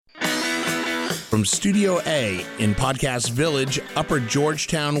From Studio A in Podcast Village, Upper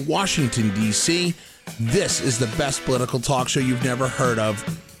Georgetown, Washington, D.C., this is the best political talk show you've never heard of.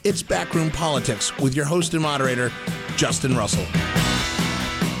 It's Backroom Politics with your host and moderator, Justin Russell.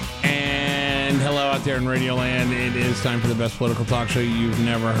 And hello out there in Radio Land. It is time for the best political talk show you've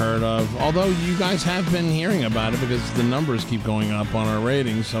never heard of. Although you guys have been hearing about it because the numbers keep going up on our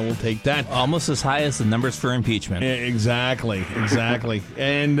ratings, so we'll take that. Almost as high as the numbers for impeachment. Exactly.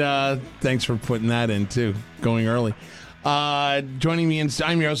 And thanks for putting that in, too, going early. Joining me,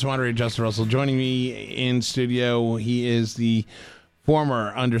 I'm your host and moderator, Justin Russell. Joining me in studio, he is the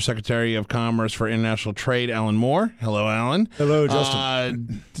former Undersecretary of Commerce for International Trade, Alan Moore. Hello, Alan. Hello,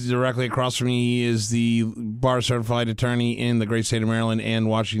 Justin. Directly across from me, he is the bar-certified attorney in the great state of Maryland and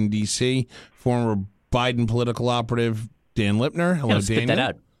Washington, D.C., former Biden political operative, Dan Lipner. Hello, Daniel. Spit that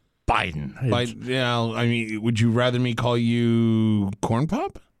out. Biden. Yeah, I mean, would you rather me call you Corn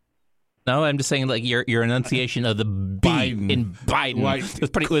Pop? No, I'm just saying, like your enunciation of the B in Biden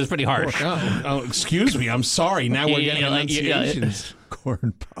was pretty harsh. Oh, excuse me. I'm sorry. Now we're getting enunciations.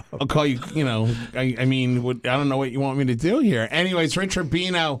 Corn Pop. I'll call you. I mean, I don't know what you want me to do here. Anyways, Richard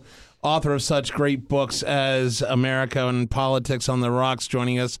Bino, author of such great books as America and Politics on the Rocks,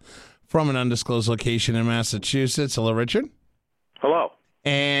 joining us from an undisclosed location in Massachusetts. Hello, Richard. Hello.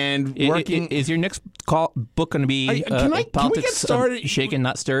 And working is your next book going to be can we get started? Shaken,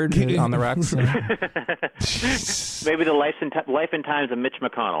 not stirred on the rocks? Maybe the life and times of Mitch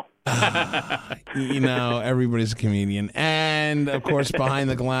McConnell. Everybody's a comedian. And, of course, behind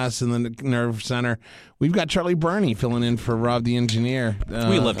the glass in the Nerve Center, we've got Charlie Burney filling in for Rob the engineer.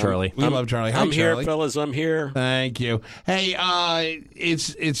 We love Charlie. We love Charlie. Hi, I'm here, Charlie. fellas. I'm here. Thank you. Hey,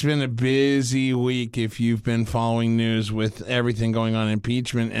 it's been a busy week if you've been following news with everything going on in impeachment.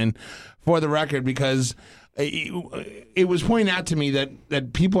 And for the record, because it was pointed out to me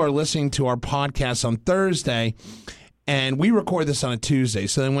that people are listening to our podcast on Thursday, and we record this on a Tuesday.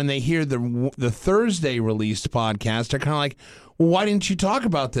 So then when they hear the Thursday released podcast, they're kind of like, well, why didn't you talk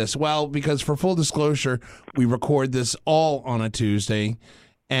about this? Well, because for full disclosure, we record this all on a Tuesday,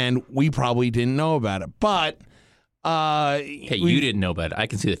 and we probably didn't know about it. But you didn't know about it. I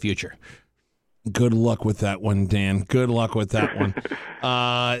can see the future. Good luck with that one, Dan. Good luck with that one.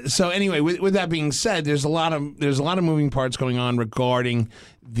 So anyway, with that being said, there's a lot of moving parts going on regarding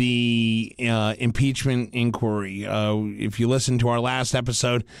the impeachment inquiry. If you listen to our last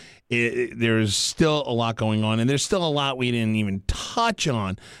episode, there's still a lot going on, and there's still a lot we didn't even touch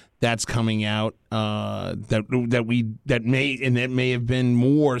on that's coming out that may have been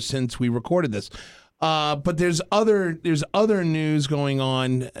more since we recorded this. But there's other news going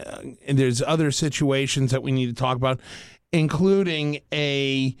on, and there's other situations that we need to talk about, including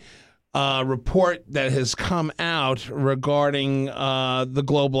a report that has come out regarding the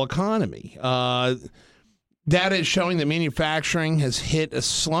global economy. Data is showing that manufacturing has hit a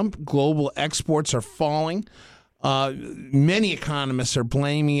slump. Global exports are falling. Many economists are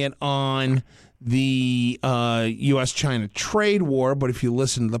blaming it on the U.S.-China trade war, but if you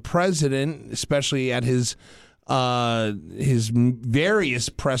listen to the president, especially at his various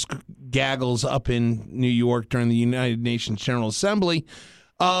press gaggles up in New York during the United Nations General Assembly,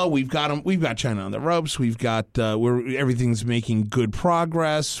 we've got China on the ropes. We've got everything's making good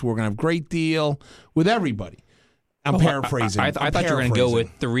progress. We're gonna have a great deal with everybody. I'm paraphrasing. I thought you were going to go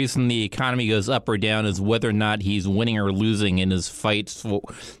with the reason the economy goes up or down is whether or not he's winning or losing in his fights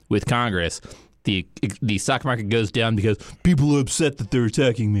with Congress. The stock market goes down because people are upset that they're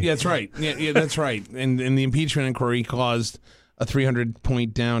attacking me. Yeah, that's right. Yeah, that's right. And the impeachment inquiry caused a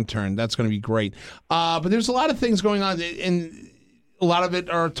 300-point downturn. That's going to be great. But there's a lot of things going on, and a lot of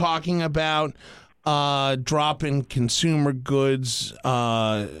it are talking about drop in consumer goods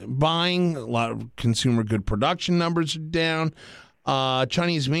buying. A lot of consumer good production numbers are down.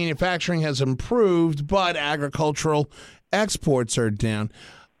 Chinese manufacturing has improved, but agricultural exports are down.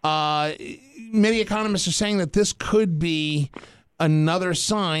 Many economists are saying that this could be another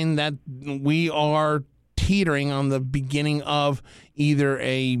sign that we are teetering on the beginning of either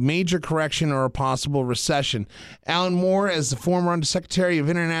a major correction or a possible recession. Alan Moore, as the former Undersecretary of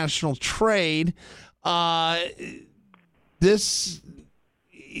International Trade, this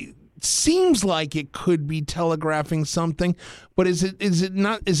seems like it could be telegraphing something, but is it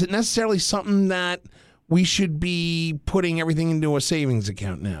necessarily something that we should be putting everything into a savings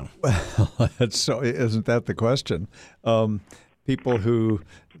account now? Well, isn't that the question? People who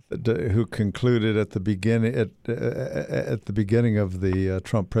concluded at the beginning of the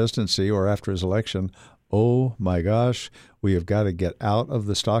Trump presidency or after his election, oh my gosh, we have got to get out of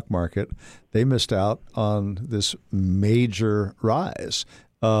the stock market. They missed out on this major rise.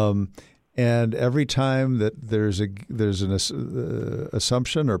 And every time that there's an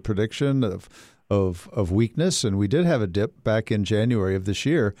assumption or prediction of weakness, and we did have a dip back in January of this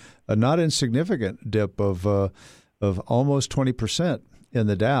year, a not insignificant dip of almost 20% in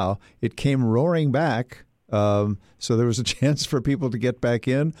the Dow. It came roaring back. So there was a chance for people to get back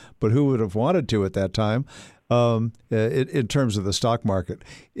in, but who would have wanted to at that time? In terms of the stock market,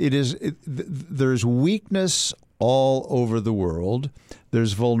 there's weakness all over the world.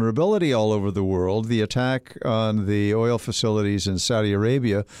 There's vulnerability all over the world. The attack on the oil facilities in Saudi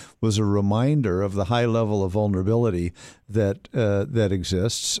Arabia was a reminder of the high level of vulnerability that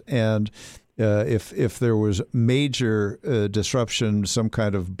exists. And if there was major disruption, some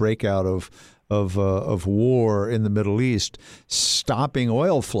kind of breakout of war in the Middle East, stopping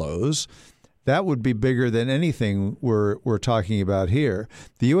oil flows, that would be bigger than anything we're talking about here.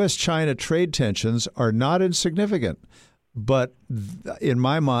 The U.S.-China trade tensions are not insignificant, but in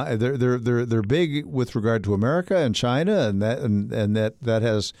my mind, they're big with regard to America and China, and that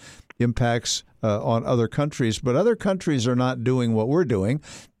has impacts on other countries. But other countries are not doing what we're doing,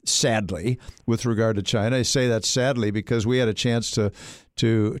 sadly, with regard to China. I say that sadly because we had a chance to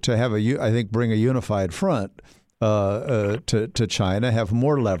have bring a unified front to China, have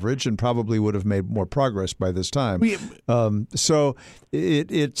more leverage, and probably would have made more progress by this time. So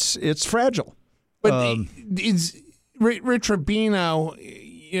it's fragile. But Rich Rubino,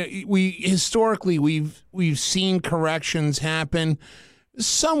 historically we've seen corrections happen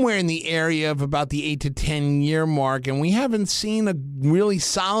somewhere in the area of about the 8 to 10 year mark, and we haven't seen a really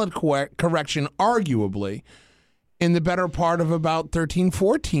solid correction, arguably, in the better part of about 13,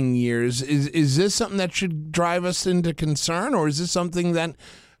 14 years. Is this something that should drive us into concern, or is this something that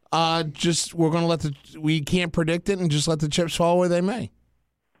just we're going to we can't predict it and just let the chips fall where they may?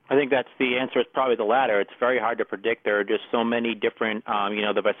 I think that's the answer. Is probably the latter. It's very hard to predict. There are just so many different,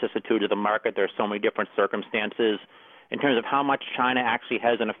 the vicissitudes of the market. There are so many different circumstances in terms of how much China actually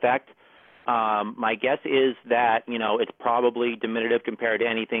has an effect. My guess is that it's probably diminutive compared to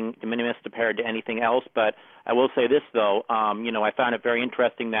anything else. But I will say this though, I found it very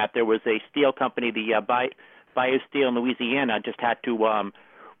interesting that there was a steel company, the Bayou Steel in Louisiana,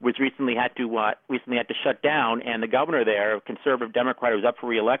 recently had to shut down, and the governor there, a conservative Democrat who's up for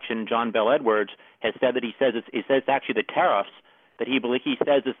re-election, John Bel Edwards, has said that he says it's actually the tariffs that he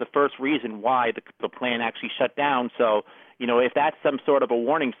says is the first reason why the plant actually shut down. So, if that's some sort of a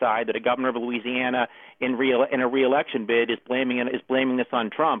warning sign that a governor of Louisiana in a re-election bid is blaming this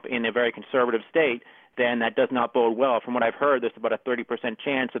on Trump in a very conservative state, then that does not bode well. From what I've heard, there's about a 30%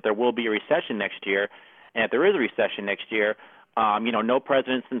 chance that there will be a recession next year, and if there is a recession next year, no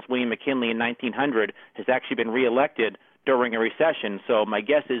president since William McKinley in 1900 has actually been reelected during a recession. So my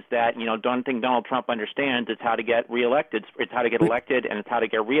guess is that, don't think Donald Trump understands it's how to get reelected. It's how to get elected, and it's how to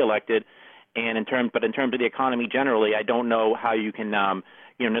get reelected. And in terms of the economy generally, I don't know how you can,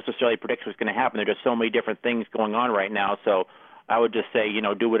 necessarily predict what's going to happen. There are just so many different things going on right now. So I would just say,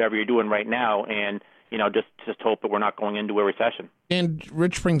 do whatever you're doing right now, and just hope that we're not going into a recession. And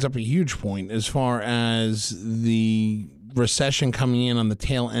Rich brings up a huge point as far as the recession coming in on the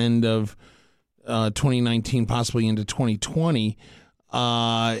tail end of 2019, possibly into 2020.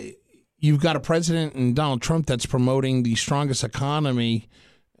 You've got a president in Donald Trump that's promoting the strongest economy.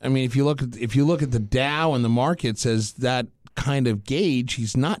 I mean, if you look at the Dow and the markets as that kind of gauge,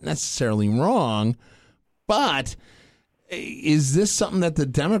 he's not necessarily wrong. But is this something that the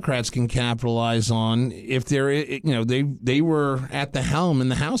Democrats can capitalize on if they were at the helm in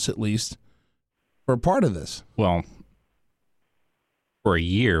the House, at least, for part of this? Well, for a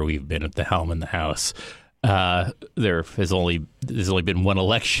year we've been at the helm in the House. There's only been one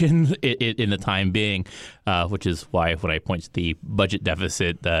election in the time being, which is why when I point to the budget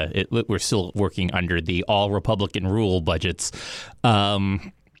deficit, we're still working under the all Republican rule budgets.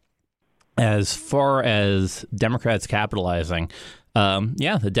 As far as Democrats capitalizing,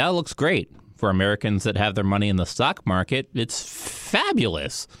 the Dow looks great. For Americans that have their money in the stock market, it's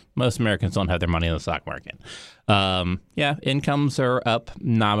fabulous. Most Americans don't have their money in the stock market. Incomes are up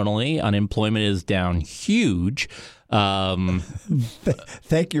nominally. Unemployment is down huge.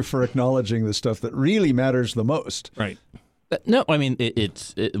 Thank you for acknowledging the stuff that really matters the most. Right. No, I mean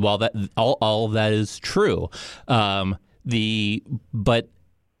while that all of that is true, there's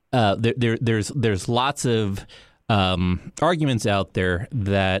lots of arguments out there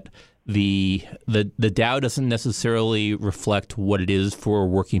that the Dow doesn't necessarily reflect what it is for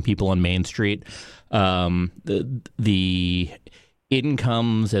working people on Main Street. The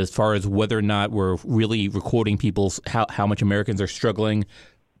incomes, as far as whether or not we're really recording how much Americans are struggling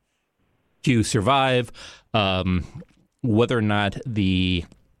to survive, whether or not the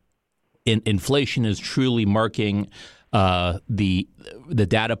inflation is truly marking the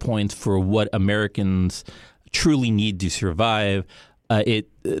data points for what Americans truly need to survive.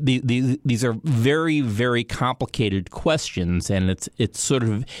 These are very, very complicated questions, and it's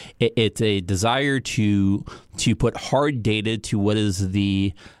a desire to put hard data to what is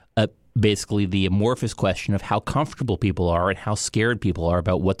basically the amorphous question of how comfortable people are and how scared people are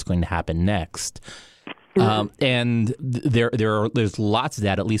about what's going to happen next. And there's lots of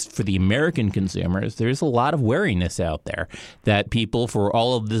that, at least for the American consumers. There's a lot of wariness out there that people, for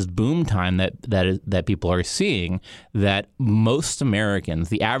all of this boom time that people are seeing, that most Americans,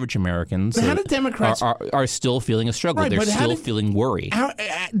 the average Americans, how do Democrats are still feeling a struggle. Right, They're still feeling worried.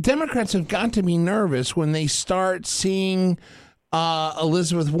 Democrats have got to be nervous when they start seeing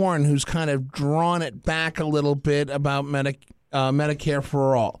Elizabeth Warren, who's kind of drawn it back a little bit about Medicare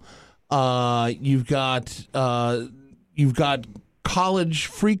for all. You've got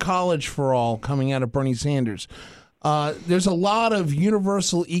free college for all coming out of Bernie Sanders. There's a lot of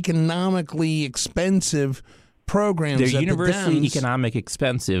universal economically expensive programs. They're universally economic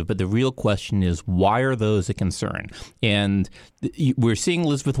expensive, but the real question is, why are those a concern? And we're seeing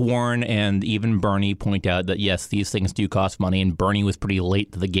Elizabeth Warren and even Bernie point out that, yes, these things do cost money, and Bernie was pretty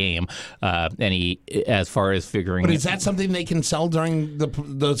late to the game, as far as figuring. But is that something they can sell during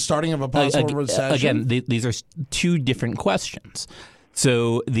the starting of a possible recession? Again, these are two different questions.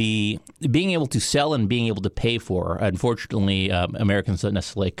 So the being able to sell and being able to pay for, unfortunately, Americans don't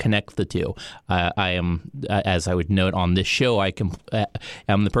necessarily connect the two. I am, as I would note on this show, am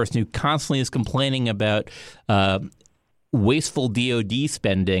the person who constantly is complaining about wasteful DOD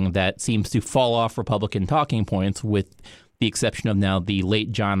spending that seems to fall off Republican talking points, with the exception of now the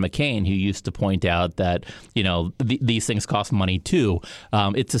late John McCain, who used to point out that, these things cost money too.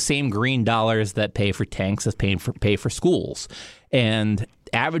 It's the same green dollars that pay for tanks as pay for schools. And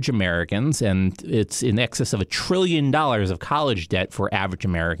average Americans, and it's in excess of $1 trillion of college debt for average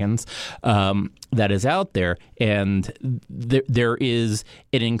Americans that is out there. And there is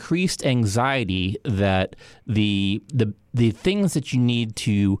an increased anxiety that the things that you need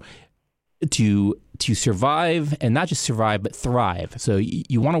to survive, and not just survive, but thrive. So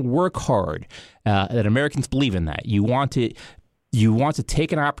you want to work hard. That Americans believe in that. You want to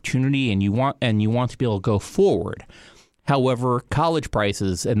take an opportunity, and you want to be able to go forward. However, college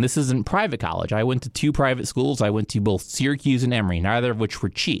prices, and this isn't private college. I went to 2 private schools. I went to both Syracuse and Emory, neither of which were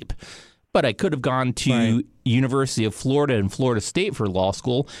cheap. But I could have gone to University of Florida and Florida State for law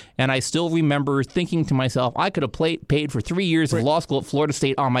school, and I still remember thinking to myself, I could have paid for 3 years of law school at Florida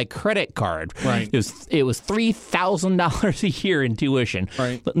State on my credit card. Right. It was $3,000 a year in tuition.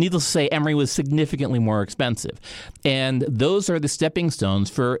 Right. But needless to say, Emory was significantly more expensive. And those are the stepping stones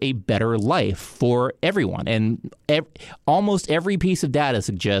for a better life for everyone. And almost every piece of data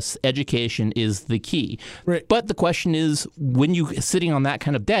suggests education is the key. Right. But the question is, when you're sitting on that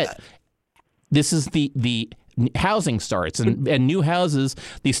kind of debt, this is the housing starts and new houses,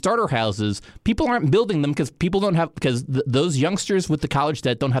 these starter houses. People aren't building them because those youngsters with the college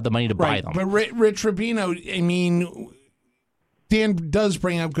debt don't have the money to buy them. But Rich Rubino, I mean, Dan does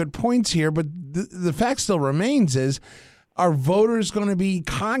bring up good points here, but the fact still remains is, are voters going to be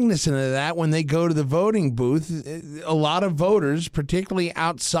cognizant of that when they go to the voting booth? A lot of voters, particularly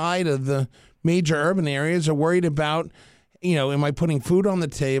outside of the major urban areas, are worried about, am I putting food on the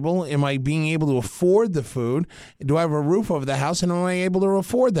table? Am I being able to afford the food? Do I have a roof over the house? And am I able to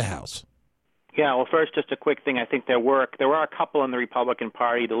afford the house? Yeah, well, first, just a quick thing. I think there were a couple in the Republican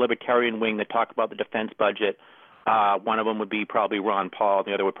Party, the Libertarian wing, that talk about the defense budget. One of them would be probably Ron Paul.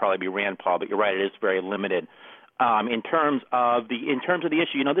 The other would probably be Rand Paul. But you're right, it is very limited. In terms of the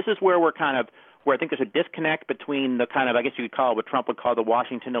issue, this is where where I think there's a disconnect between the kind of, I guess you could call it what Trump would call the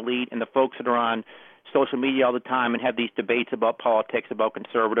Washington elite, and the folks that are on social media all the time and have these debates about politics, about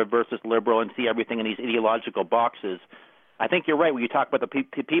conservative versus liberal, and see everything in these ideological boxes. I think you're right when you talk about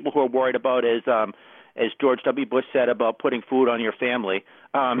the people who are worried about, as George W. Bush said, about putting food on your family.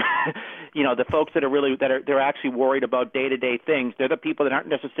 The folks that are they're actually worried about day-to-day things. They're the people that aren't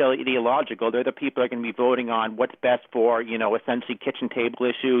necessarily ideological. They're the people that are going to be voting on what's best for, essentially kitchen table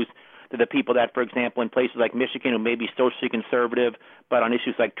issues. To the people that, for example, in places like Michigan, who may be socially conservative, but on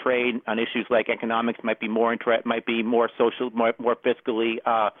issues like trade, on issues like economics, might be more social, more fiscally,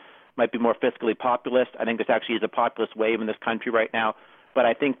 might be more fiscally populist. I think this actually is a populist wave in this country right now. But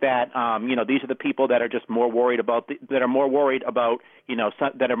I think that these are the people that are just more worried about that are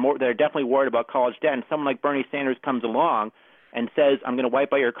definitely worried about college debt. And someone like Bernie Sanders comes along and says, I'm going to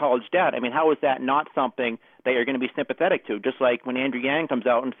wipe out your college debt. I mean, how is that not something that you're going to be sympathetic to. Just like when Andrew Yang comes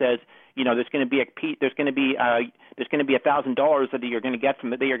out and says, there's going to be $1,000 that you're going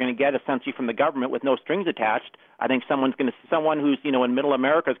to get essentially from the government with no strings attached. I think someone who's in Middle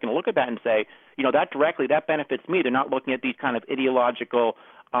America is going to look at that and say, that benefits me. They're not looking at these kind of ideological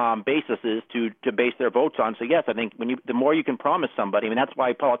bases to base their votes on. So yes, I think the more you can promise somebody, that's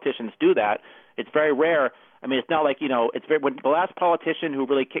why politicians do that. It's very rare. It's not like when the last politician who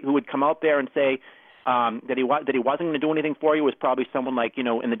would come out there and say that he wasn't going to do anything for you was probably someone like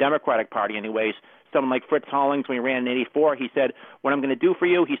in the Democratic Party, anyways. Someone like Fritz Hollings when he ran in '84. He said, "What I'm going to do for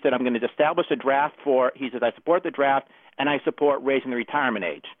you," he said, "I'm going to establish a draft for." He said, "I support the draft and I support raising the retirement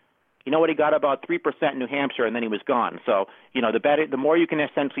age." You know what? He got about 3% in New Hampshire, and then he was gone. So, the more you can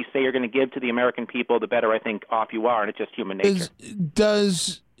essentially say you're going to give to the American people, the better I think off you are, and it's just human nature.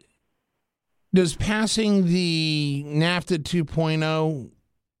 Does passing the NAFTA 2.0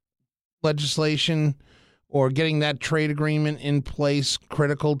 legislation or getting that trade agreement in place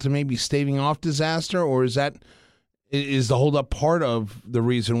critical to maybe staving off disaster, or is the holdup part of the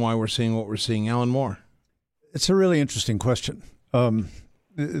reason why we're seeing what we're seeing? Alan Moore. It's a really interesting question.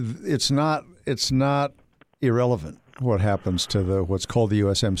 It's not irrelevant what happens to what's called the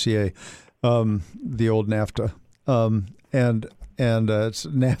USMCA, the old NAFTA, and it's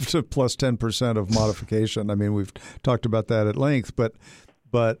NAFTA plus 10% of modification. We've talked about that at length, but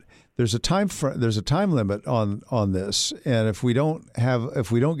there's a time limit on this, and if we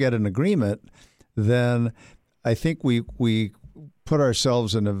don't get an agreement, then I think we put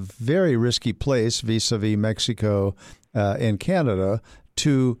ourselves in a very risky place vis-a-vis Mexico and Canada,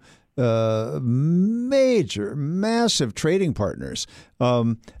 to massive trading partners.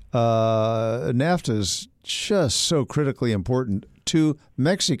 NAFTA is just so critically important to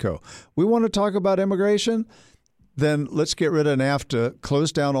Mexico. We want to talk about immigration? Then let's get rid of NAFTA,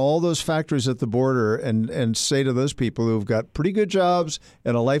 close down all those factories at the border, and say to those people who've got pretty good jobs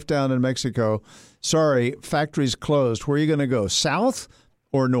and a life down in Mexico, sorry, factories closed. Where are you going to go, south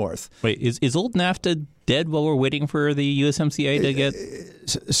or north? Wait, is old NAFTA dead while we're waiting for the USMCA to get?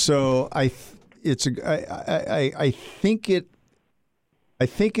 So I think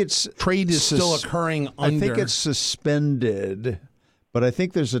it's trade is still occurring. I think it's suspended, but I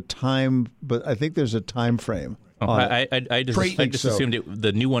think there's a time. Frame. I just assumed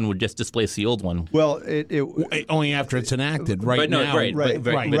the new one would just displace the old one. Well, only after it's enacted. Right now.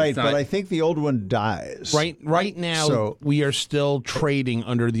 But I think the old one dies. Right now, so, we are still trading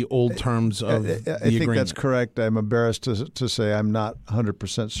under the old terms of the agreement. I think that's correct. I'm embarrassed to say I'm not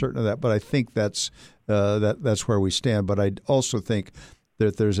 100% certain of that, but I think that's where we stand. But I also think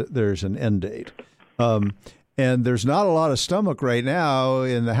that there's an end date, and there's not a lot of stomach right now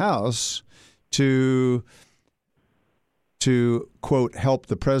in the House to quote help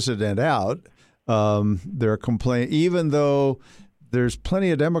the president out. They're complaining, even though there's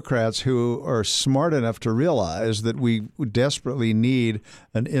plenty of Democrats who are smart enough to realize that we desperately need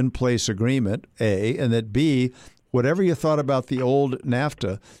an in-place agreement, A, and that B, whatever you thought about the old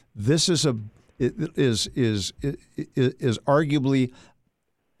NAFTA, this is arguably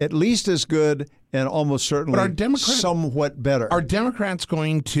at least as good and almost certainly somewhat better. Are Democrats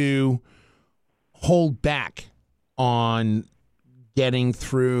going to hold back on getting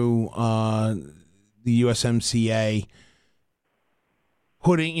through the USMCA?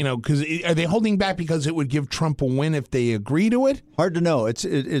 Because are they holding back because it would give Trump a win if they agree to it? Hard to know.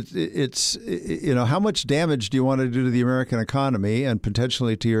 It's how much damage do you want to do to the American economy and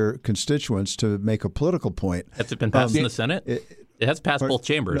potentially to your constituents to make a political point? Has it been passed in the Senate? It has passed both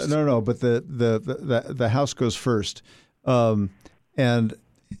chambers. No. But the House goes first, and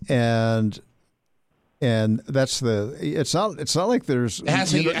that's it's not like there's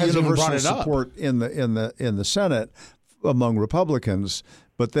universal support in the Senate among Republicans,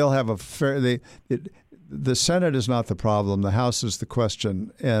 but they'll have the Senate is not the problem. The House is the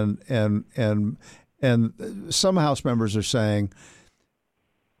question, and some House members are saying,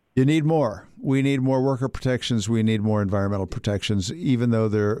 you need more. We need more worker protections. We need more environmental protections, even though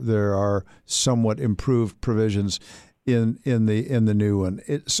there are somewhat improved provisions in the new one.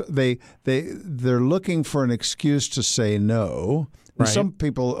 They're looking for an excuse to say no. Right. Some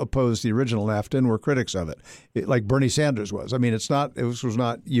people oppose the original NAFTA and were critics of it, like Bernie Sanders was. This was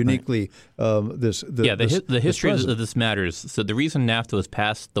not uniquely the history of this matters. So the reason NAFTA was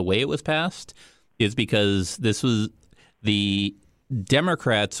passed the way it was passed is because this was the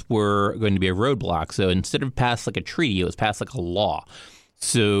Democrats were going to be a roadblock. So instead of passed like a treaty, it was passed like a law.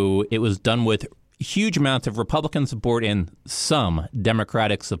 So it was done with huge amounts of Republican support and some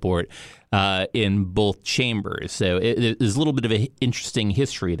Democratic support in both chambers. So there's a little bit of an interesting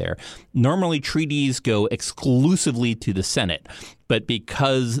history there. Normally, treaties go exclusively to the Senate. But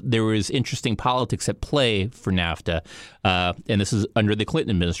because there was interesting politics at play for NAFTA, and this is under the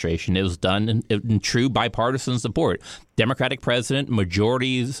Clinton administration, it was done in true bipartisan support. Democratic president,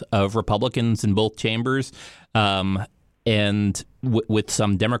 majorities of Republicans in both chambers, and with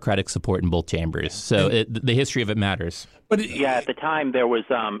some Democratic support in both chambers. So the history of it matters. But at the time there was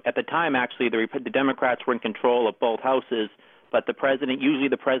actually the Democrats were in control of both houses, but the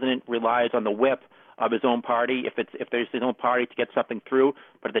president relies on the whip of his own party if there's his own party to get something through.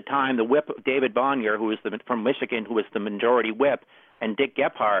 But at the time, the whip, David Bonnier, who was from Michigan, who was the majority whip, and Dick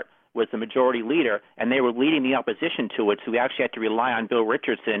Gephardt was the majority leader, and they were leading the opposition to it. So we actually had to rely on Bill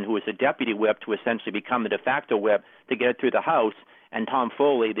Richardson, who was the deputy whip, to essentially become the de facto whip to get it through the House. And Tom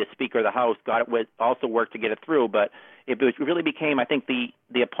Foley, the Speaker of the House, also worked to get it through. But it really became, I think,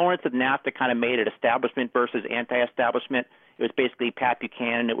 the opponents of NAFTA kind of made it establishment versus anti-establishment. It was basically Pat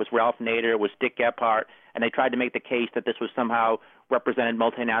Buchanan, it was Ralph Nader, it was Dick Gephardt, and they tried to make the case that this was somehow represented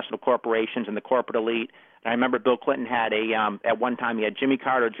multinational corporations and the corporate elite. And I remember Bill Clinton had at one time he had Jimmy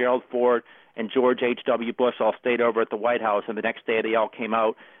Carter, Gerald Ford, and George H.W. Bush all stayed over at the White House, and the next day they all came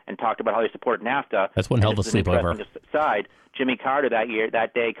out and talked about how they supported NAFTA. That's one hell of a sleepover. Aside, Jimmy Carter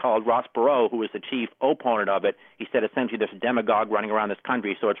that day called Ross Perot, who was the chief opponent of it. He said essentially there's a demagogue running around this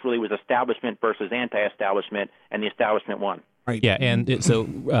country. So it really was establishment versus anti-establishment, and the establishment won. Right. Yeah, and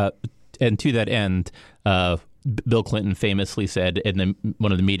so and to that end, Bill Clinton famously said in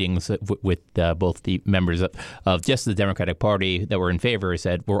one of the meetings with both the members of just the Democratic Party that were in favor,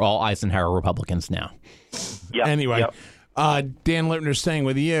 said, we're all Eisenhower Republicans now. Yep. Anyway, Dan Lipner, staying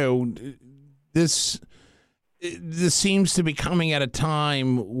with you, this seems to be coming at a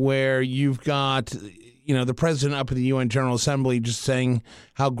time where you've got the president up at the UN General Assembly just saying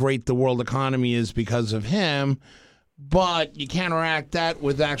how great the world economy is because of him, but you counteract that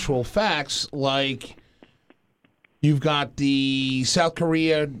with actual facts like you've got the South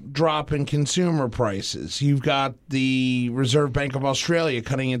Korea drop in consumer prices. You've got the Reserve Bank of Australia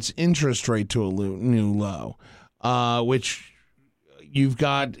cutting its interest rate to a new low, which you've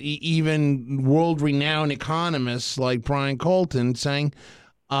got even world-renowned economists like Brian Colton saying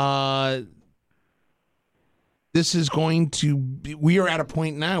this is going to be, we are at a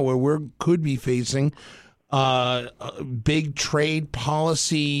point now where we could be facing big trade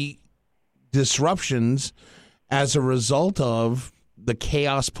policy disruptions as a result of the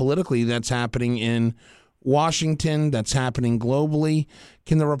chaos politically that's happening in Washington, that's happening globally.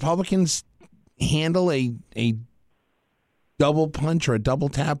 Can the Republicans handle a double punch or a double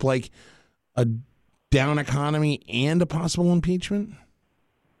tap like a down economy and a possible impeachment?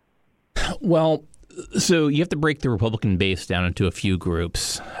 Well, so you have to break the Republican base down into a few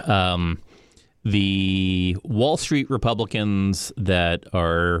groups. The Wall Street Republicans that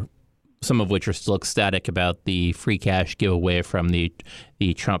are some of which are still ecstatic about the free cash giveaway from the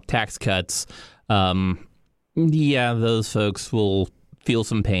Trump tax cuts. Those folks will feel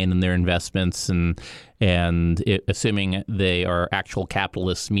some pain in their investments, assuming they are actual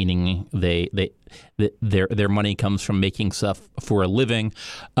capitalists, meaning their money comes from making stuff for a living.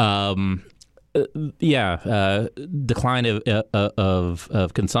 Decline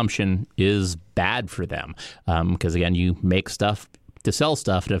of consumption is bad for them because again, you make stuff to sell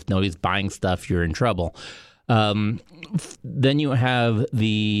stuff, and if nobody's buying stuff, you're in trouble. Then you have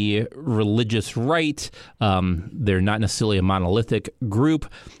the religious right. They're not necessarily a monolithic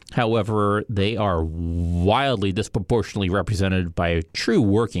group. However, they are wildly disproportionately represented by true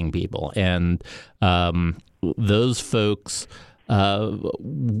working people. And those folks,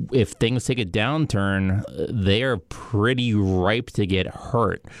 if things take a downturn, they are pretty ripe to get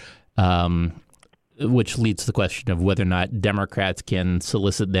hurt. Which leads to the question of whether or not Democrats can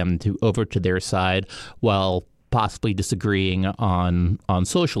solicit them over to their side while possibly disagreeing on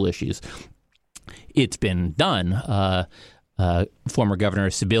social issues. It's been done. Former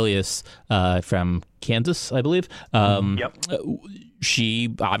Governor Sebelius from Kansas, I believe,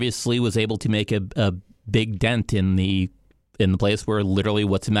 she obviously was able to make a big dent in the place where literally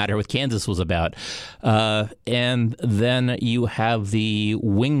What's the Matter with Kansas was about. And then you have the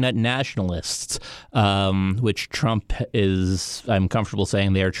wingnut nationalists, which Trump is, I'm comfortable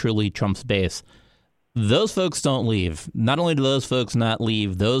saying they are truly Trump's base. Those folks don't leave. Not only do those folks not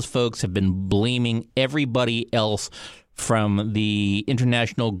leave, those folks have been blaming everybody else from the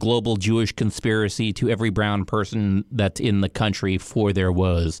international global Jewish conspiracy to every brown person that's in the country for their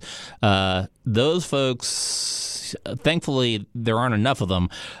woes. Those folks, thankfully, there aren't enough of them.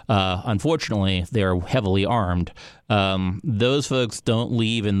 Unfortunately, they're heavily armed. Those folks don't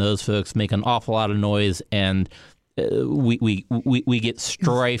leave, and those folks make an awful lot of noise, and we get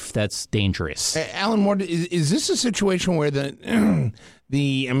strife that's dangerous. Alan Moore, is this a situation where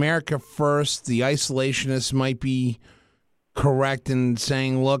the America First, the isolationists might be correct in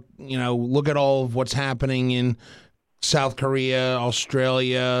saying, look at all of what's happening in South Korea,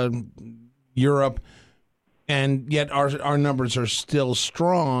 Australia, Europe, and yet our numbers are still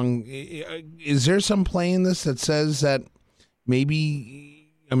strong? Is there some play in this that says that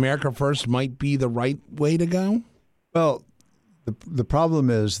maybe America First might be the right way to go? Well, the problem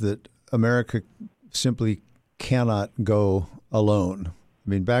is that America simply cannot go alone. I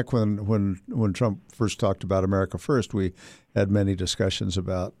mean, back when Trump first talked about America First, we had many discussions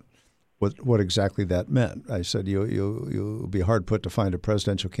about what exactly that meant. I said you'll be hard put to find a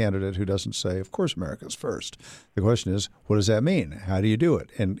presidential candidate who doesn't say, "Of course, America's first." The question is, what does that mean? How do you do it?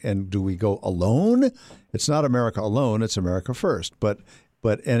 And do we go alone? It's not America alone; it's America first. But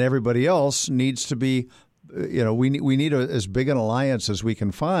everybody else needs to be. We need as big an alliance as we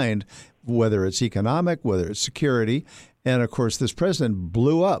can find, whether it's economic, whether it's security. And, of course, this president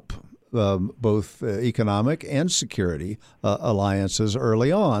blew up both economic and security alliances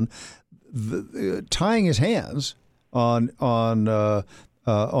early on, tying his hands on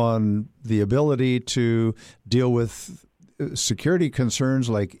the ability to deal with security concerns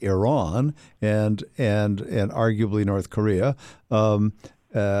like Iran and arguably North Korea.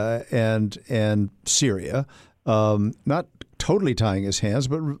 And Syria, not totally tying his hands,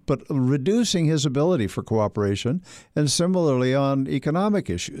 but reducing his ability for cooperation, and similarly on economic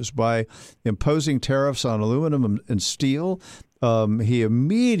issues by imposing tariffs on aluminum and steel. He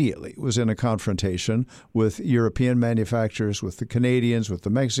immediately was in a confrontation with European manufacturers, with the Canadians, with the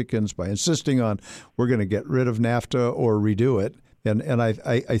Mexicans, by insisting on we're going to get rid of NAFTA or redo it. And I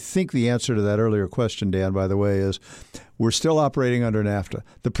think the answer to that earlier question, Dan, by the way, is we're still operating under NAFTA.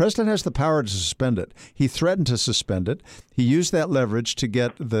 The president has the power to suspend it. He threatened to suspend it. He used that leverage to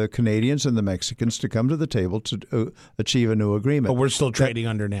get the Canadians and the Mexicans to come to the table to achieve a new agreement. But we're still trading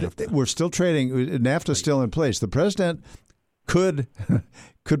under NAFTA. We're still trading. NAFTA's still in place. The president could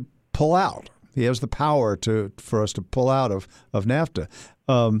pull out. He has the power for us to pull out of NAFTA.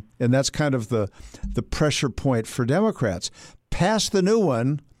 And that's kind of the pressure point for Democrats. Pass the new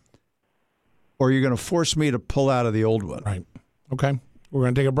one, or you're going to force me to pull out of the old one. Right. Okay. We're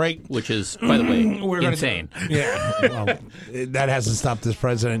going to take a break. Which is, by the way, insane. Well, that hasn't stopped this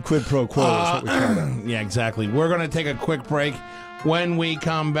president. Quid pro quo is what we call that. Yeah, exactly. We're going to take a quick break. When we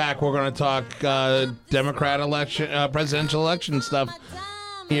come back, we're going to talk Democrat election, presidential election stuff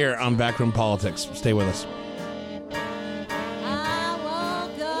here on Backroom Politics. Stay with us.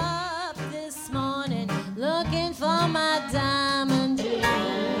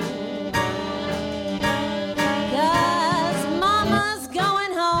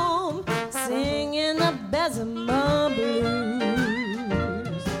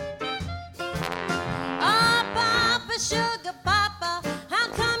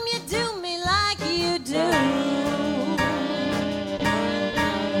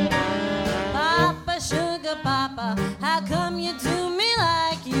 How come you do me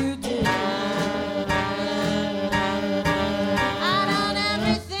like you do? I done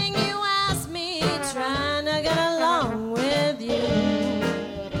everything you asked me, trying to get along with you.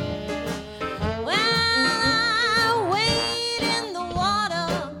 Well, I wade in the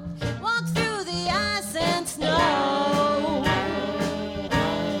water, walk through the ice and snow.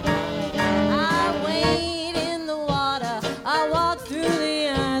 I wade in the water, I walk through the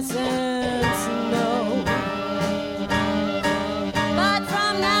ice and snow.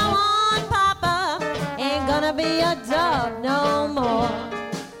 Be a dog no more.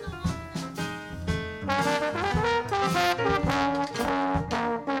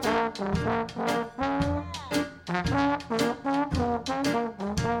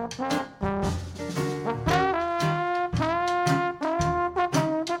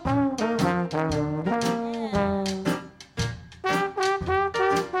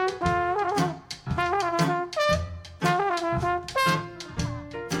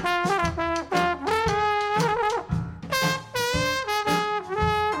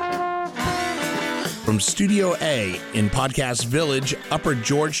 From Studio A in Podcast Village, Upper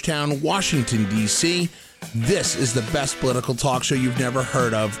Georgetown, Washington, D.C., this is the best political talk show you've never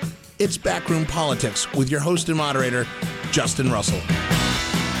heard of. It's Backroom Politics with your host and moderator, Justin Russell.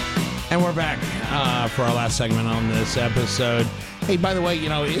 And we're back for our last segment on this episode. Hey, by the way, it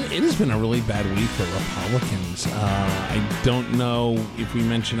has been a really bad week for Republicans. I don't know if we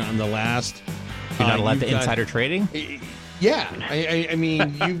mentioned it on the last. You're not allowed to insider trading? Yeah. I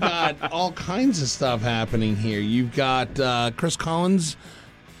mean, you've got all kinds of stuff happening here. You've got Chris Collins,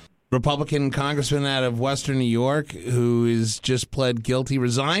 Republican congressman out of Western New York, who is just pled guilty,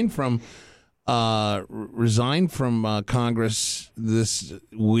 resigned from Congress this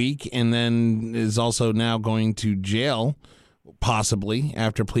week, and then is also now going to jail, possibly,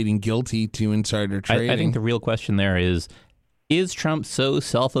 after pleading guilty to insider trading. I think the real question there is Trump so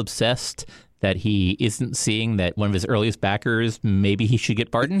self-obsessed that he isn't seeing that one of his earliest backers, maybe he should get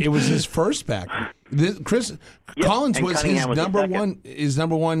pardoned? It was his first backer. Collins was his number one.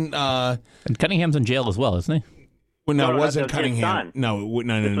 And Cunningham's in jail as well, isn't he? Well, no, No, it wasn't that's his Cunningham. son. No.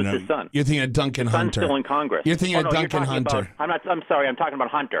 This was his son. You're thinking of Duncan His son's Hunter. still in Congress. You're thinking of Duncan Hunter. I'm sorry. I'm talking about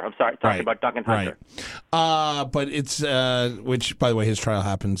Hunter. I'm sorry. Talking about Duncan Hunter. Right. But it's which, by the way, his trial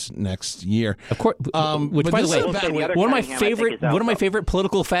happens next year. Of course. Which, but by the this is way, a bad way- one of my Cunningham, I think, favorite is out, one of my though. favorite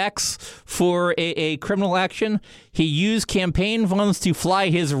political facts for a criminal action: he used campaign funds to fly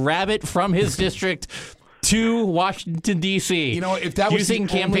his rabbit from his district to Washington D.C. If that was using the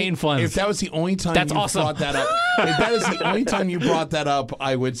campaign only, funds. if that was the only time That's you awesome. brought that up, if that is the only time you brought that up,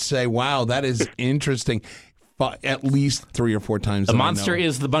 I would say, wow, that is interesting. But at least 3 or 4 times. the monster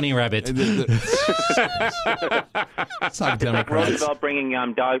is the bunny rabbit. It's not Democrats. Roosevelt bringing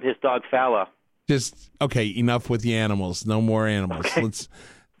his dog Fowler. Just okay. Enough with the animals. No more animals. Okay.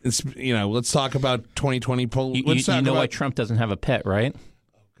 Let's talk about 2020 poll. You Let's talk know why about Trump doesn't have a pet, right?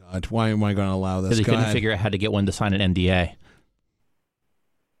 God, why am I going to allow this? Because he Go couldn't ahead. figure out how to get one to sign an NDA.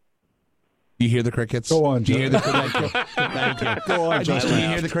 You hear the crickets? Go on, Do you hear the Justin. crickets? Thank you. Go on, Do Justin. you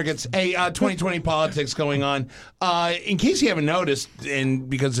hear the crickets? Hey, 2020 politics going on. In case you haven't noticed, and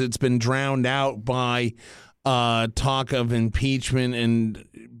because it's been drowned out by talk of impeachment, and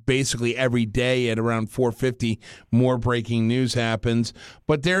basically every day at around 4:50, more breaking news happens.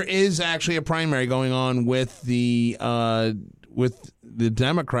 But there is actually a primary going on with the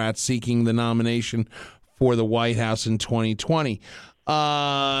Democrats seeking the nomination for the White House in 2020.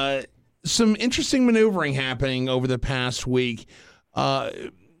 Some interesting maneuvering happening over the past week.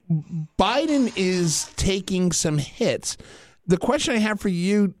 Biden is taking some hits. The question I have for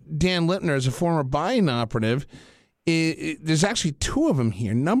you, Dan Lipner, as a former Biden operative, there's actually 2 of them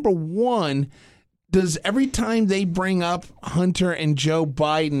here. Number one, does every time they bring up Hunter and Joe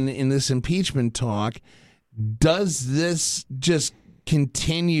Biden in this impeachment talk, does this just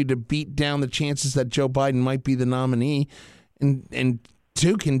continue to beat down the chances that Joe Biden might be the nominee? And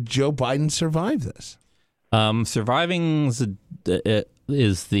 2, can Joe Biden survive this? Surviving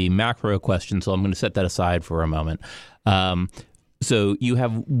is the macro question, so I'm going to set that aside for a moment. So you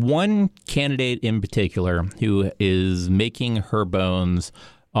have one candidate in particular who is making her bones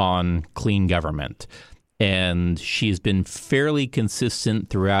on clean government. And she's been fairly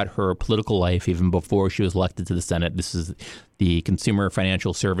consistent throughout her political life, even before she was elected to the Senate. This is the Consumer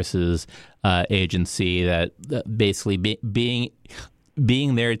Financial Services Agency that basically being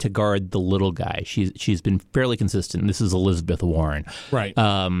there to guard the little guy. She's been fairly consistent. This is Elizabeth Warren. Right.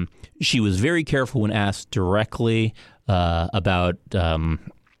 She was very careful when asked directly about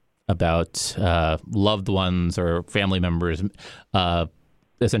loved ones or family members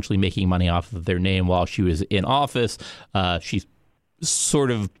essentially making money off of their name while she was in office. She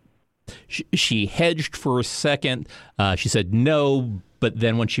hedged for a second. She said no, but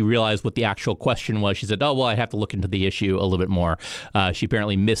then when she realized what the actual question was, she said, oh, well, I'd have to look into the issue a little bit more. She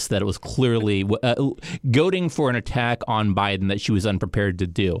apparently missed that it was clearly goading for an attack on Biden that she was unprepared to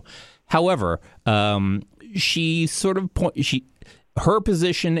do. However, she sort of her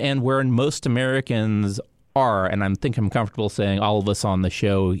position and where most Americans are, and I think I'm comfortable saying all of us on the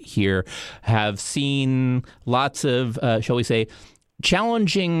show here have seen lots of, shall we say,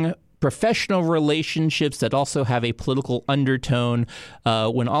 challenging professional relationships that also have a political undertone.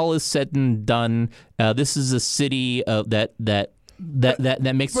 When all is said and done, this is a city that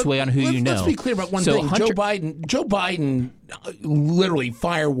makes its way on who you know. Let's be clear about one So thing. Hunter- Joe Biden literally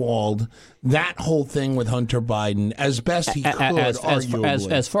firewalled that whole thing with Hunter Biden as best he could,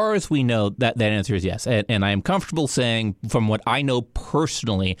 arguably. As far as we know, that answer is yes. And I am comfortable saying, from what I know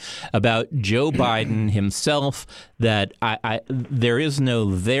personally about Joe Biden himself, that there is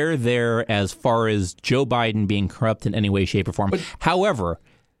no there as far as Joe Biden being corrupt in any way, shape, or form. However,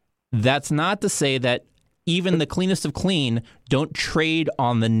 that's not to say that even the cleanest of clean don't trade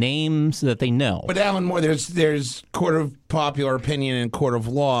on the names that they know. But Alan Moore, there's court of popular opinion and court of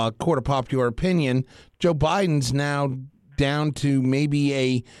law. Court of popular opinion, Joe Biden's now down to maybe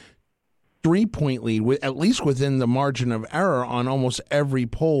a 3-point lead, at least within the margin of error on almost every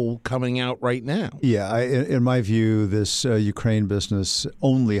poll coming out right now. Yeah, in my view, this Ukraine business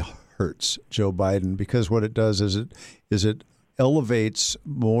only hurts Joe Biden, because what it does is it elevates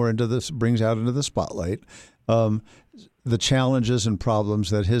more into this, brings out into the spotlight the challenges and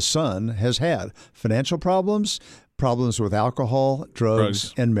problems that his son has had: financial problems with alcohol,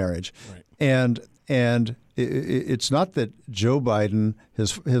 drugs. And marriage, right. and it's not that Joe Biden,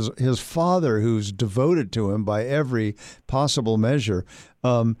 his father, who's devoted to him by every possible measure,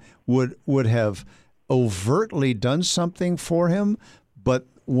 would have overtly done something for him, but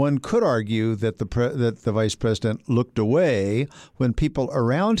one could argue that the vice president looked away when people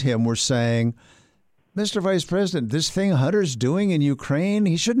around him were saying, "Mr. Vice President, this thing Hunter's doing in Ukraine,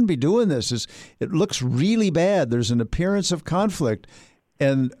 he shouldn't be doing this. It looks really bad. There's an appearance of conflict."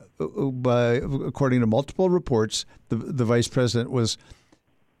 And according to multiple reports, the vice president was,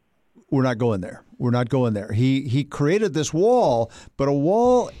 "We're not going there. We're not going there." He created this wall, but a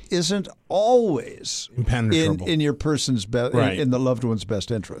wall isn't always impenetrable in your person's right. in the loved one's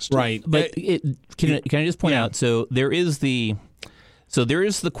best interest. Right. But can I just point out? So there is the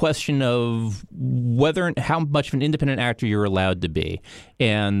question of how much of an independent actor you're allowed to be.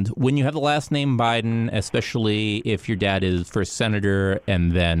 And when you have the last name Biden, especially if your dad is first senator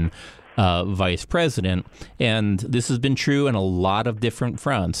and then vice president, and this has been true in a lot of different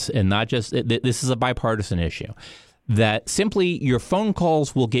fronts, and not just this is a bipartisan issue, that simply your phone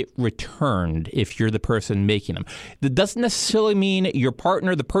calls will get returned if you're the person making them. That doesn't necessarily mean your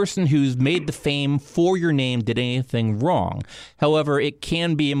partner, the person who's made the fame for your name, did anything wrong. However, it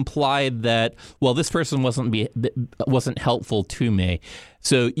can be implied that, well, this person wasn't helpful to me.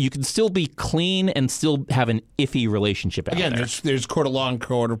 So you can still be clean and still have an iffy relationship out Again, there. there's court of law and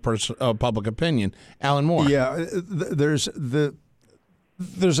court of public opinion. Alan Moore. Yeah, there's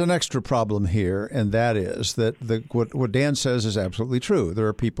an extra problem here, and that is that what Dan says is absolutely true. There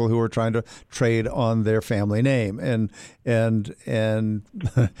are people who are trying to trade on their family name, and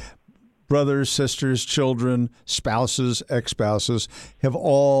brothers, sisters, children, spouses, ex-spouses have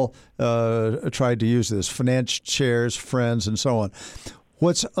all tried to use this, financiers, friends, and so on.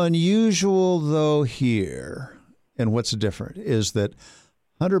 What's unusual, though, here, and what's different, is that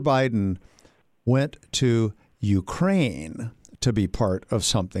Hunter Biden went to Ukraine to be part of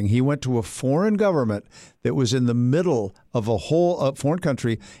something. He went to a foreign government that was in the middle of a whole foreign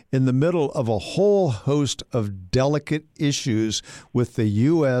country, in the middle of a whole host of delicate issues with the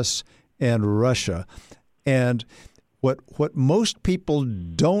U.S. and Russia. And what most people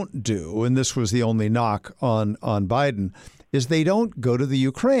don't do, and this was the only knock on Biden, is they don't go to the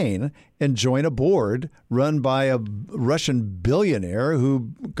Ukraine and join a board run by a Russian billionaire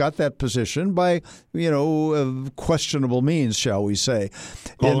who got that position by, questionable means, shall we say.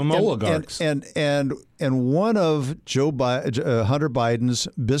 Call them oligarchs. And one of Hunter Biden's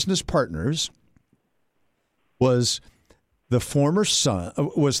business partners was the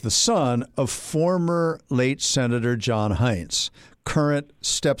son of former late Senator John Heinz, current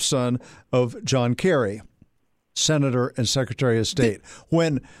stepson of John Kerry, Senator and Secretary of State.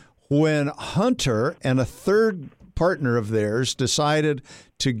 When Hunter and a third partner of theirs decided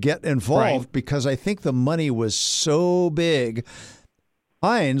to get involved, right, because I think the money was so big,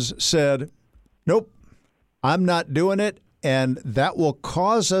 Heinz said, "Nope, I'm not doing it, and that will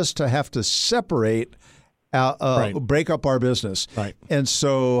cause us to have to separate, right, break up our business." Right. And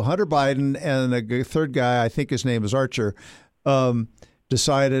so Hunter Biden and a third guy, I think his name is Archer,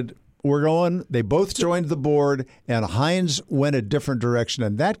 decided, we're going. They both joined the board, and Heinz went a different direction.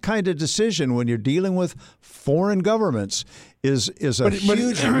 And that kind of decision, when you're dealing with foreign governments, is a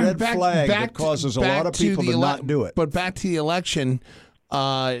huge red flag that causes a lot of people to not do it. But back to the election,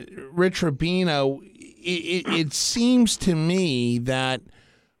 Rich Rubino, it seems to me that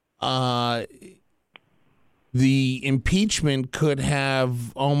the impeachment could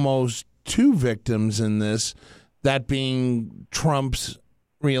have almost two victims in this, that being Trump's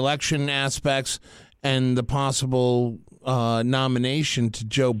reelection aspects and the possible nomination to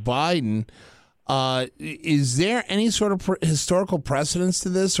Joe Biden. Is there any sort of historical precedence to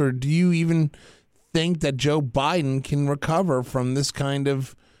this, or do you even think that Joe Biden can recover from this kind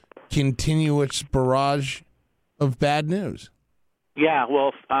of continuous barrage of bad news? Yeah,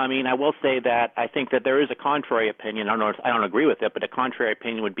 well, I mean, I will say that I think that there is a contrary opinion. I don't agree with it, but a contrary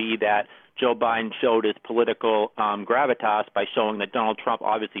opinion would be that Joe Biden showed his political gravitas by showing that Donald Trump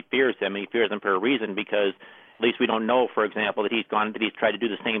obviously fears him, and he fears him for a reason, because at least we don't know, for example, that he's tried to do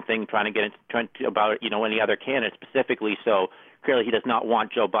the same thing, trying to about any other candidate specifically. So clearly, he does not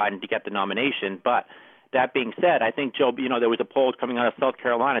want Joe Biden to get the nomination. But That being said, I think Joe, there was a poll coming out of South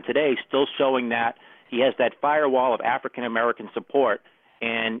Carolina today still showing that he has that firewall of African American support.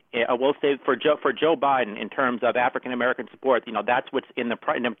 And I will say for Joe Biden, in terms of African American support, that's what's in the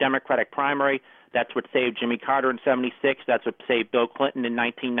Democratic primary. That's what saved Jimmy Carter in '76. That's what saved Bill Clinton in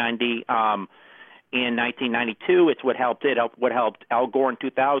 1990. In 1992, it's what helped Al Gore in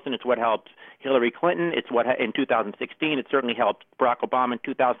 2000. It's what helped Hillary Clinton. It's what in 2016. It certainly helped Barack Obama in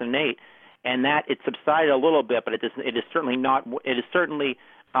 2008. And that it subsided a little bit, but it is certainly not. It is certainly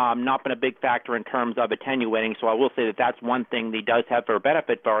not been a big factor in terms of attenuating. So I will say that that's one thing that he does have for a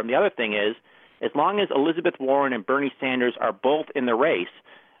benefit for him. The other thing is, as long as Elizabeth Warren and Bernie Sanders are both in the race,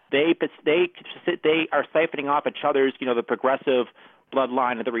 they are siphoning off each other's, the progressive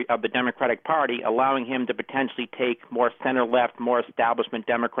bloodline of the Democratic Party, allowing him to potentially take more center-left, more establishment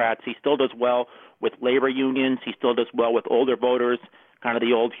Democrats. He still does well with labor unions. He still does well with older voters, kind of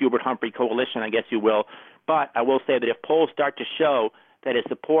the old Hubert Humphrey coalition, I guess you will. But I will say that if polls start to show that his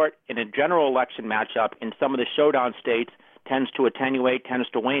support in a general election matchup in some of the showdown states tends to attenuate, tends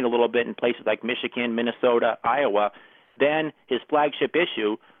to wane a little bit in places like Michigan, Minnesota, Iowa, then his flagship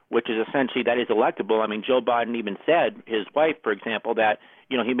issue, which is essentially that he's electable. I mean, Joe Biden even said, his wife, for example, that,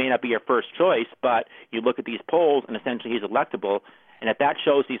 he may not be your first choice, but you look at these polls and essentially he's electable. And if that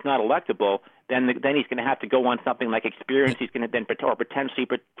shows he's not electable, then he's going to have to go on something like experience. He's going to then potentially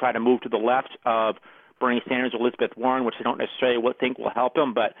try to move to the left of Bernie Sanders or Elizabeth Warren, which I don't necessarily think will help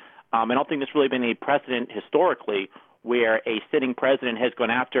him. But I don't think there's really been any precedent historically where a sitting president has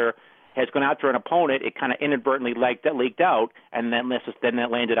gone after an opponent. It kind of inadvertently leaked out, and then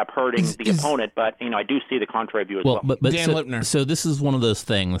that landed up hurting the opponent. But I do see the contrary view as well. But Dan Lipner. So this is one of those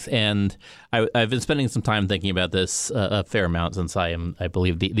things, and I've been spending some time thinking about this a fair amount since I am, I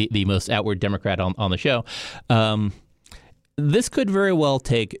believe, the most outward Democrat on the show. This could very well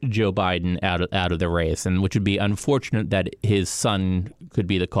take Joe Biden out of the race, and which would be unfortunate that his son could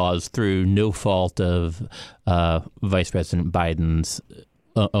be the cause through no fault of Vice President Biden's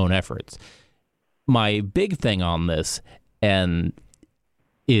own efforts. My big thing on this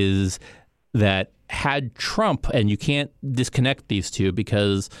is that had Trump, and you can't disconnect these two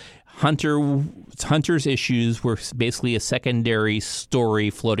because Hunter's issues were basically a secondary story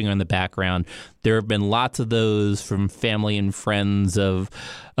floating on the background. There have been lots of those from family and friends of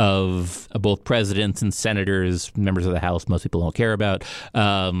both presidents and senators, members of the House. Most people don't care about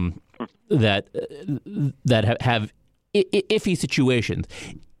that have iffy situations.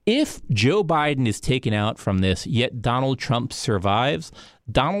 If Joe Biden is taken out from this, yet Donald Trump survives,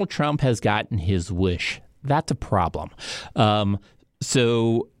 Donald Trump has gotten his wish. That's a problem.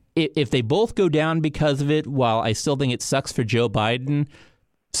 So if they both go down because of it, while I still think it sucks for Joe Biden,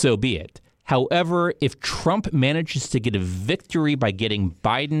 so be it. However, if Trump manages to get a victory by getting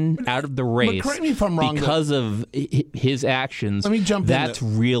Biden out of the race correct me if I'm wrong, because of his actions, let me jump that's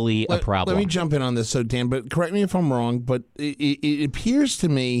really a problem. Let me jump in on this, so Dan, but correct me if I'm wrong, but it appears to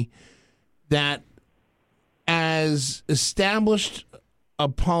me that as established a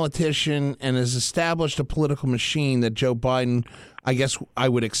politician and as established a political machine that Joe Biden, I guess I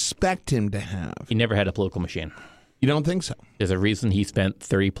would expect him to have. He never had a political machine. You don't think so? There's a reason he spent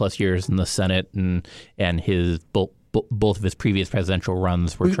 30-plus years in the Senate, and his both of his previous presidential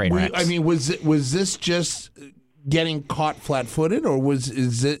runs were train wrecks. I mean, was this just getting caught flat-footed, or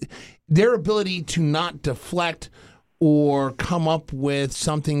is it their ability to not deflect or come up with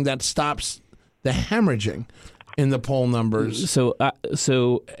something that stops the hemorrhaging in the poll numbers? So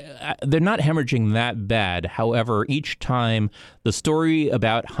they're not hemorrhaging that bad. However, each time the story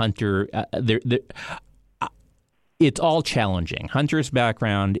about Hunter, it's all challenging. Hunter's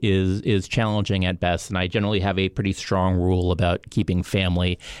background is challenging at best, and I generally have a pretty strong rule about keeping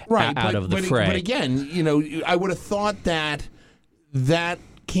family out of the fray. But again, I would have thought that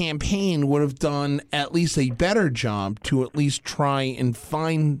campaign would have done at least a better job to at least try and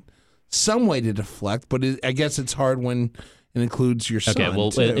find some way to deflect. But I guess it's hard when it includes your son. Okay,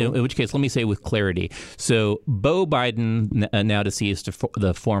 well, in which case, let me say with clarity. So Beau Biden, now deceased,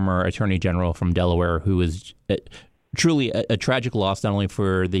 the former attorney general from Delaware, who was truly a tragic loss, not only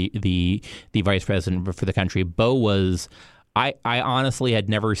for the vice president, but for the country. Beau was, I honestly had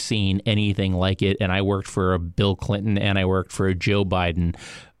never seen anything like it, and I worked for Bill Clinton and I worked for Joe Biden.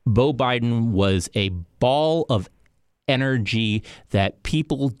 Beau Biden was a ball of energy that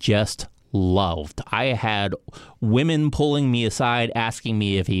people just loved. I had women pulling me aside, asking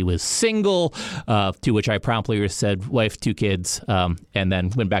me if he was single, to which I promptly said, wife, 2 kids, and then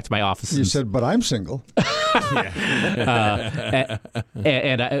went back to my office. You said, but I'm single.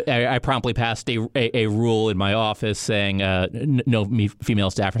 And I promptly passed a rule in my office saying no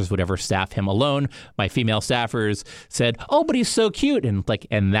female staffers would ever staff him alone. My female staffers said, "Oh, but he's so cute,"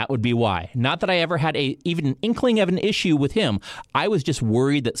 and that would be why. Not that I ever had even an inkling of an issue with him. I was just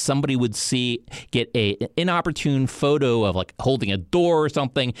worried that somebody would get an inopportune photo of holding a door or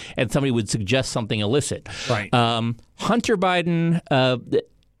something, and somebody would suggest something illicit. Right. Hunter Biden,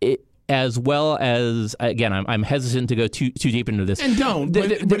 as well as, again, I'm hesitant to go too deep into this. And don't.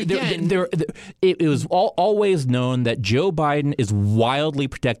 It was always known that Joe Biden is wildly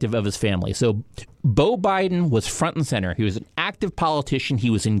protective of his family. So Beau Biden was front and center. He was an active politician. He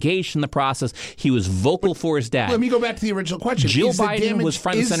was engaged in the process. He was vocal for his dad. Let me go back to the original question. Jill Biden was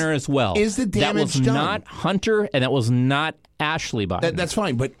front and center as well. Is the damage done? That was not Hunter, and that was not Ashley Biden. That's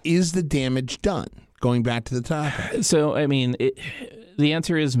fine, but is the damage done? Going back to the topic. So, I mean, the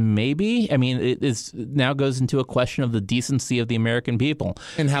answer is maybe. I mean, it now goes into a question of the decency of the American people.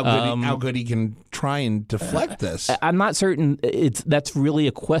 And how good he can try and deflect this. I'm not certain that's really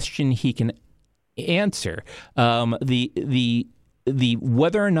a question he can answer. The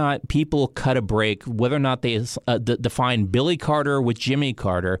whether or not people cut a break, whether or not they define Billy Carter with Jimmy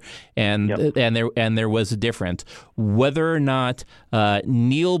Carter, and there was a difference. Whether or not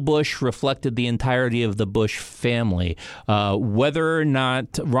Neil Bush reflected the entirety of the Bush family, whether or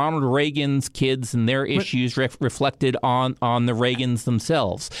not Ronald Reagan's kids and their issues reflected on the Reagans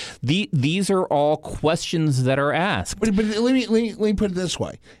themselves. These are all questions that are asked. But let me put it this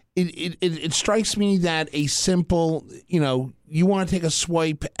way. It strikes me that a simple, you want to take a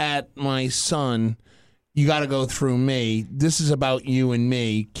swipe at my son, you got to go through me. This is about you and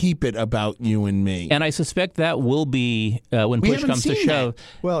me. Keep it about you and me. And I suspect that will be when push comes to shove.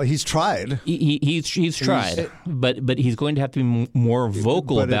 Well, he's tried. He's tried, but he's going to have to be more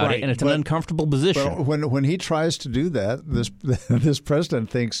vocal about it, and it's an uncomfortable position. But when he tries to do that, this president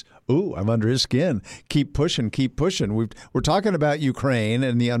thinks, "Ooh, I'm under his skin. Keep pushing, keep pushing." We're talking about Ukraine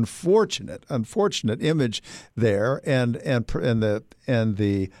and the unfortunate image there, and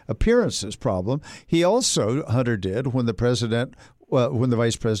the appearances problem. He also, Hunter did, when the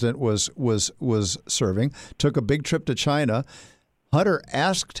vice president was serving, took a big trip to China. Hunter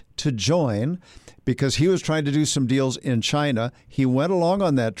asked to join because he was trying to do some deals in China. He went along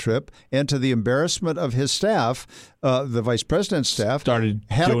on that trip, and to the embarrassment of his staff, the vice president's staff, had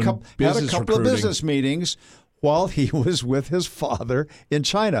a couple of business meetings while he was with his father in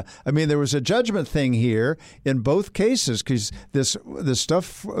China. I mean, there was a judgment thing here in both cases, because this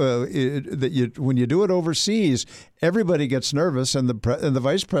stuff when you do it overseas, everybody gets nervous, and the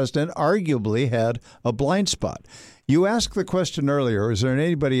vice president arguably had a blind spot. You asked the question earlier: is there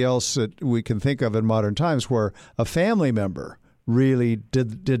anybody else that we can think of in modern times where a family member really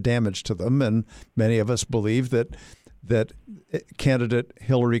did damage to them? And many of us believe that candidate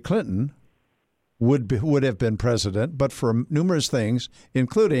Hillary Clinton would have been president, but for numerous things,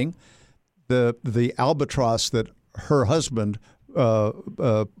 including the albatross that her husband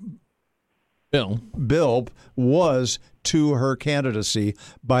Bill was to her candidacy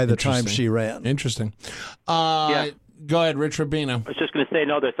by the time she ran. Interesting. Go ahead, Rich Rubino. I was just going to say,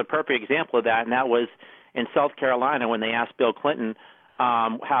 no, there's a perfect example of that, and that was in South Carolina when they asked Bill Clinton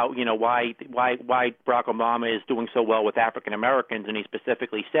why Barack Obama is doing so well with African Americans, and he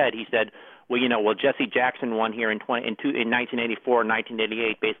specifically said, well, Jesse Jackson won here in 1984 and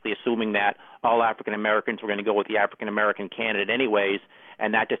 1988, basically assuming that all African Americans were going to go with the African American candidate anyways,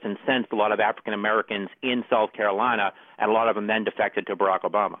 and that just incensed a lot of African Americans in South Carolina, and a lot of them then defected to Barack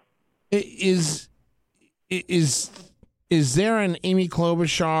Obama. Is there an Amy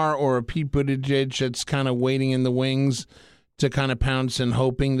Klobuchar or a Pete Buttigieg that's kind of waiting in the wings to kind of pounce and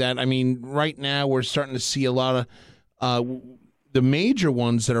hoping that, I mean, right now we're starting to see a lot of the major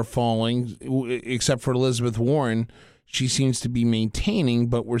ones that are falling, except for Elizabeth Warren. She seems to be maintaining,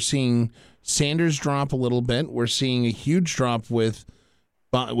 but we're seeing Sanders drop a little bit. We're seeing a huge drop with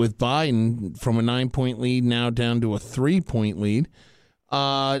Biden from a 9-point lead now down to a 3-point lead.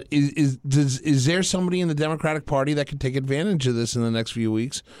 Is there somebody in the Democratic Party that could take advantage of this in the next few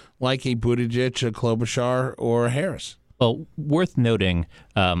weeks, like a Buttigieg, a Klobuchar, or a Harris? Well, worth noting,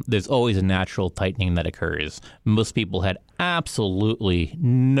 there's always a natural tightening that occurs. Most people had absolutely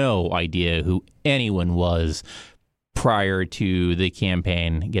no idea who anyone was prior to the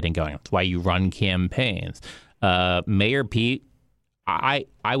campaign getting going. That's why you run campaigns. Mayor Pete, I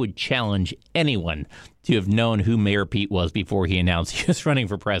would challenge anyone to have known who Mayor Pete was before he announced he was running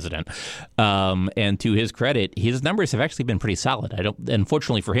for president. And to his credit, his numbers have actually been pretty solid.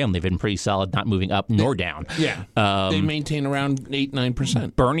 Unfortunately for him, they've been pretty solid, not moving up nor down. Yeah, they maintain around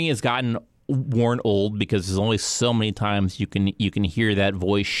 8-9%. Bernie has gotten Warren old because there's only so many times you can hear that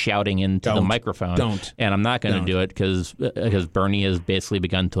voice shouting into the microphone. Don't. And I'm not going to do it because Bernie has basically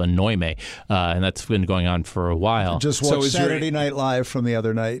begun to annoy me, and that's been going on for a while. Just watch Saturday Night Live from the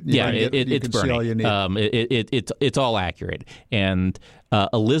other night. It's can Bernie. see all you need. It's all accurate. And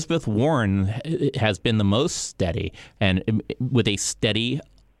Elizabeth Warren has been the most steady, and with a steady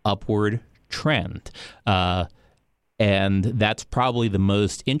upward trend. And that's probably the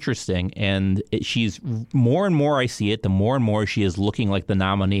most interesting. And she's more and more I see it, the more and more she is looking like the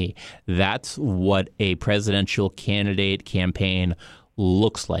nominee. That's what a presidential candidate campaign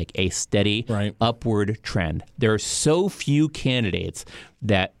looks like, a steady upward trend. There are so few candidates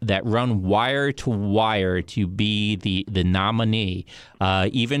that run wire to wire to be the nominee.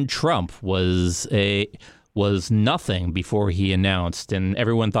 Even Trump was nothing before he announced, and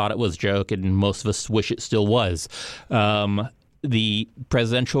everyone thought it was a joke, and most of us wish it still was. The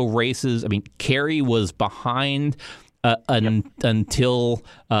presidential races, I mean, Kerry was behind until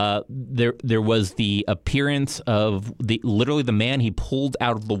there was the appearance of literally the man he pulled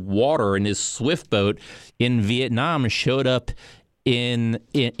out of the water in his swift boat in Vietnam showed up in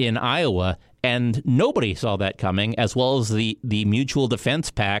Iowa, and nobody saw that coming, as well as the Mutual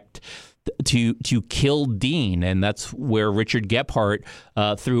Defense Pact to kill Dean. And that's where Richard Gephardt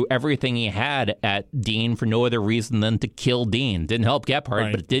threw everything he had at Dean for no other reason than to kill Dean. Didn't help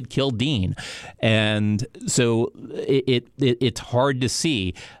Gephardt, but it did kill Dean. And so it's hard to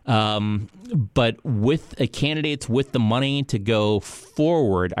see. But with candidates with the money to go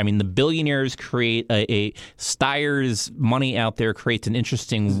forward, I mean, the billionaires create a Steyer's money out there creates an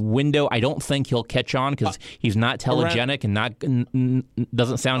interesting window. I don't think he'll catch on because he's not telegenic and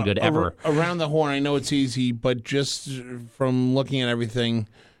doesn't sound good ever. Around the horn, I know it's easy, but just from looking at everything,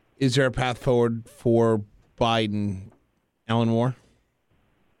 is there a path forward for Biden, Alan Moore?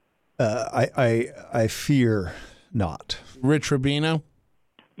 I fear not. Rich Rubino?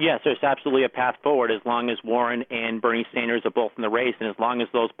 Yes, there's absolutely a path forward as long as Warren and Bernie Sanders are both in the race, and as long as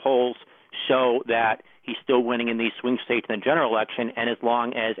those polls show that he's still winning in these swing states in the general election, and as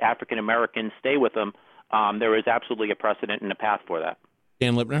long as African Americans stay with him, there is absolutely a precedent and a path for that.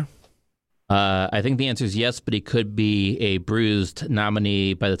 Dan Lipner? I think the answer is yes, but he could be a bruised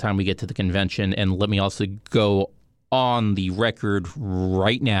nominee by the time we get to the convention. And let me also go on the record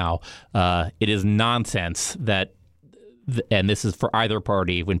right now. It is nonsense that, and this is for either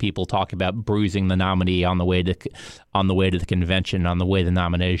party, when people talk about bruising the nominee on the way to the convention, on the way to the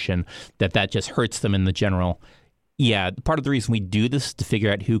nomination, that just hurts them in the general. Yeah, part of the reason we do this is to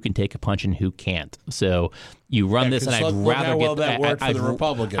figure out who can take a punch and who can't. So you run this, and I'd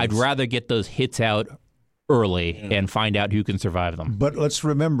rather get those hits out early and find out who can survive them. But let's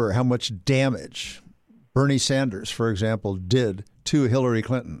remember how much damage Bernie Sanders, for example, did to Hillary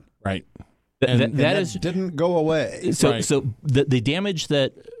Clinton. Right. And that didn't go away. So the damage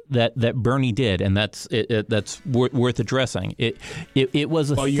that Bernie did, and that's worth addressing. It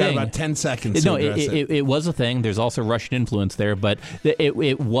was a thing. You got about 10 seconds. No, it was a thing. There's also Russian influence there, but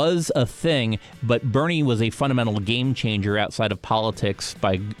it was a thing. But Bernie was a fundamental game changer outside of politics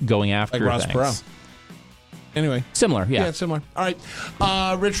by going after like Ross things. Perot. Anyway, similar, yeah. Yeah, similar. All right,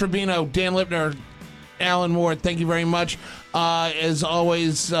 Rich Rubino, Dan Lipner, Alan Moore, thank you very much. As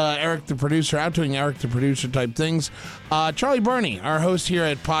always, Eric the producer, out doing Eric the producer type things. Charlie Burney, our host here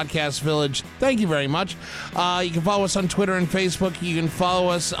at Podcast Village, thank you very much. You can follow us on Twitter and Facebook. You can follow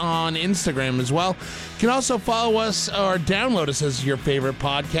us on Instagram as well. You can also follow us or download us as your favorite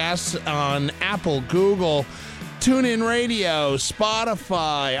podcasts on Apple, Google, TuneIn Radio,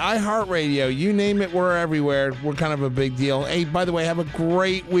 Spotify, iHeartRadio, you name it, we're everywhere. We're kind of a big deal. Hey, by the way, have a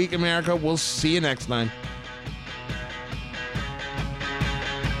great week, America. We'll see you next time.